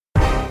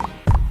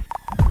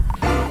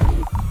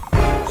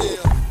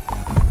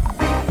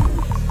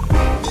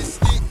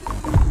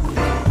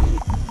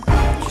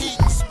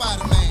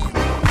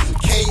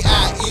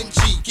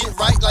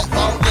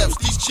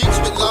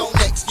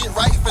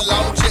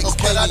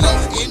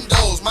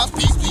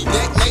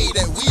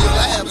that wheel.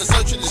 I have a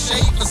search in the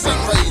shade for sun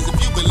rays. If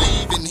you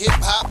believe in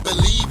hip-hop,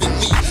 believe in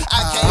me.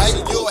 I came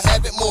so you'll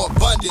have it more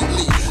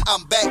abundantly.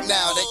 I'm back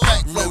now, that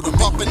crack flow, the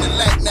bump in the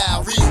lack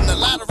now. Reason a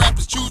lot of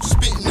rappers choose to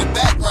spit in the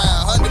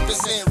background.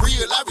 100%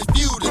 real, I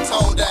refuse to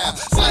tone down.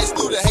 Slice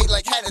through the hate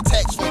like heart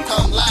attacks from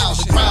Come Loud.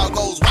 The crowd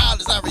goes wild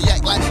as I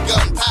react like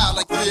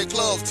gunpowder. Like 3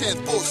 o'clock,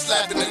 10th book,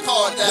 slapping the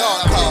car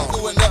down. I've been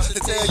through enough to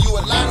tell you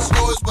a lot of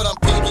stories, but I'm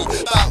picky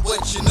about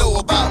what you know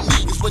about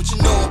me. Cause what you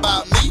know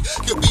about me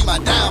could be my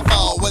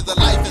downfall. Whether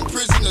life in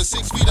prison or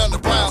 6 feet under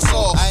brown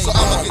soil. So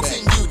I'ma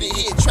continue to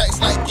hit tracks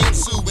like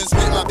Getsu and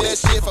spit my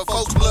best shit for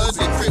folks, bloods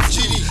and Crip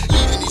GD.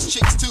 Even these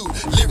chicks too,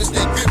 lyrics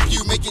that grip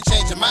you, make you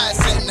change your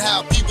mindset and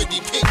how people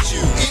depict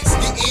you. It's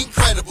the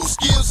incredible,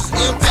 skills is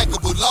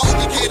impeccable. Long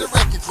decade of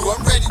wrecking crew,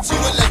 I'm ready to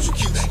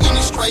electrocute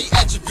any stray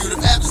attribute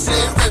of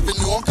adversary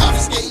revenue. I'm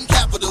confiscating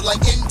capital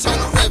like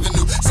internal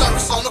revenue.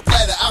 Service on the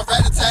platter, I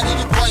rat-a-tat in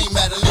your brain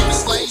matter. Leave it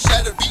slain,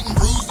 shattered, beaten,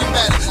 bruised, and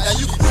battered. Now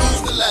you can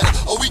cruise the ladder,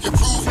 or we can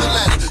prove the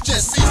latter.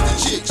 Just cease the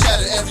chit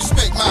chatter and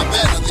respect my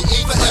banner. The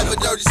ink forever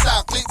dirty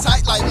south, click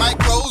tight like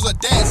micros or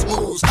dance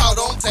moves.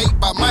 Caught on tape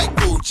by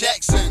Michael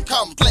Jackson.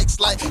 Complex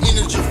like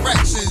energy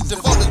fractions.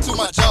 Devoted to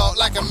my job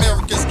like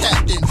America's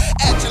captain.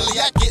 Actually,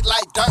 I get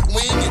like Dark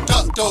Wing and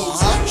Duck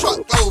Toes.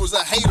 Truck goes,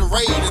 a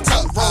haterade and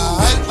tuck roll.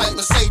 Like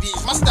Mercedes,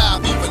 my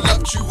style be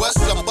voluptuous.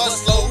 A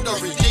busload or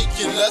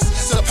ridiculous.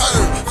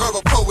 Superb,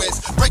 verbal prowess.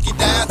 Break it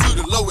down to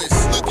the lowest.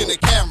 Look in the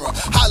camera,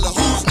 holla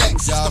who's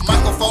next. The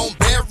microphone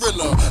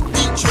barilla,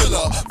 beat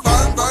driller.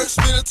 Firm verse,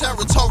 spitter,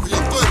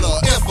 territorial thriller.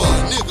 If a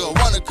nigga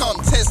wanna come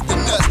test the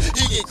nuts,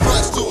 he get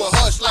crushed to a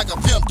hush like a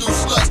pimp do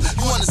sluts.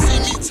 You wanna see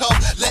me tough?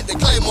 Let the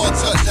claymore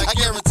touch. I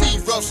guarantee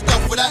rough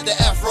stuff without the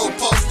afro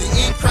post. The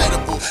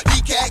incredible,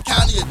 DCAT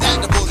county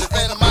adaptable. The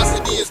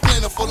animosity is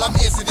plentiful, I'm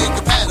incident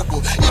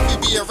compatible. If you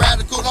be a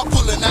radical, I'm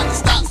pulling out the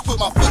stops. Put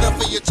my foot up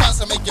for your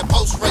chops and make your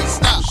post rate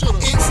stop.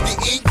 It's the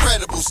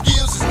incredible,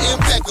 skills is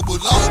impeccable.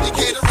 Long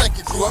decade of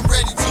wrecking crew, I'm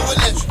ready to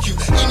electrocute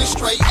any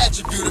stray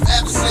attribute of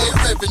adversary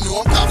revenue.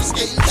 I'm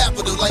confiscating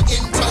capital like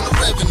internal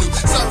revenue.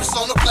 Service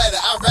on the platter,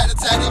 I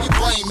rat-a-tat in your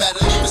brain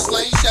matter. Leave it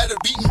slain, shattered,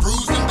 beaten,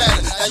 bruised, and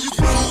battered. Now you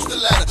can cruise the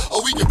ladder, or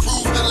we can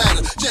prove the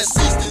latter. Just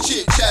cease the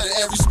chit chatter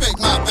and respect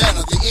my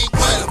banner. The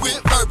incredible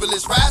with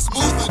verbalists, ride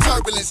smooth through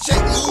turbulence.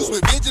 Check moves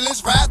with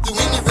vigilance, ride through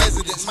any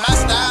residence. My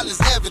style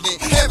is evident,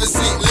 heaven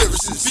sent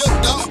lyricists.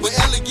 Built up with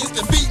elegance,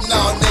 defeating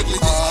all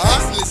negligence.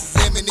 Excellence is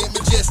eminent,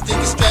 majestic,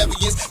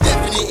 extravagance.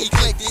 Definite,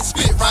 eclectic,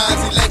 spit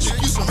rhymes, electric.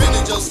 You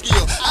surrendered your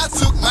skill, I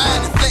took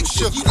mine and flex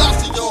shook. You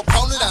lost to your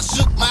opponent, I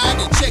shook mine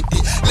and checked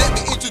it. Let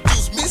me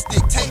introduce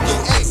Mystic, take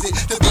your exit.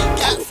 The beat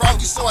got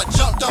froggy, so I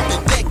jumped up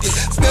and decked it.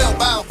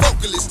 Spellbound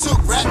vocalist, took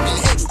rap and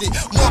hexed it.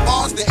 More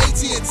bars than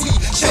AT&T,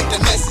 check the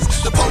message.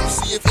 The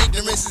potency of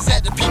ignorance is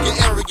at the peak of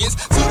arrogance.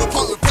 To the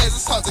point where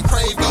peasants start to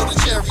crave golden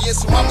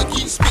chariots. So I'ma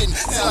keep spitting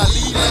till I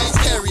leave lanes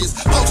carriers.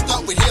 Post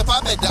up with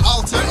hip-hop at the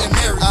altar and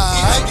marry.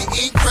 It's the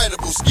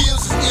incredible,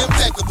 skills is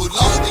impeccable.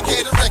 Long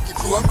decade of wrecking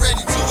crew, I'm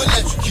ready to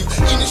electrocute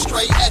any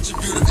stray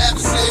attribute of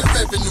adversary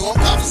revenue. I'm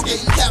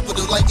confiscating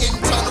capital like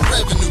internal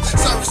revenue.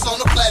 Service on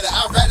the platter,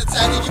 I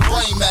rat-a-tat in your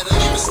brain matter.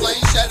 Leave it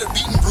slain, shattered,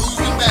 beaten,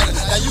 bruised, and battered.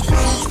 Now you can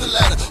cruise the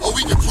ladder, or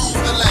we can prove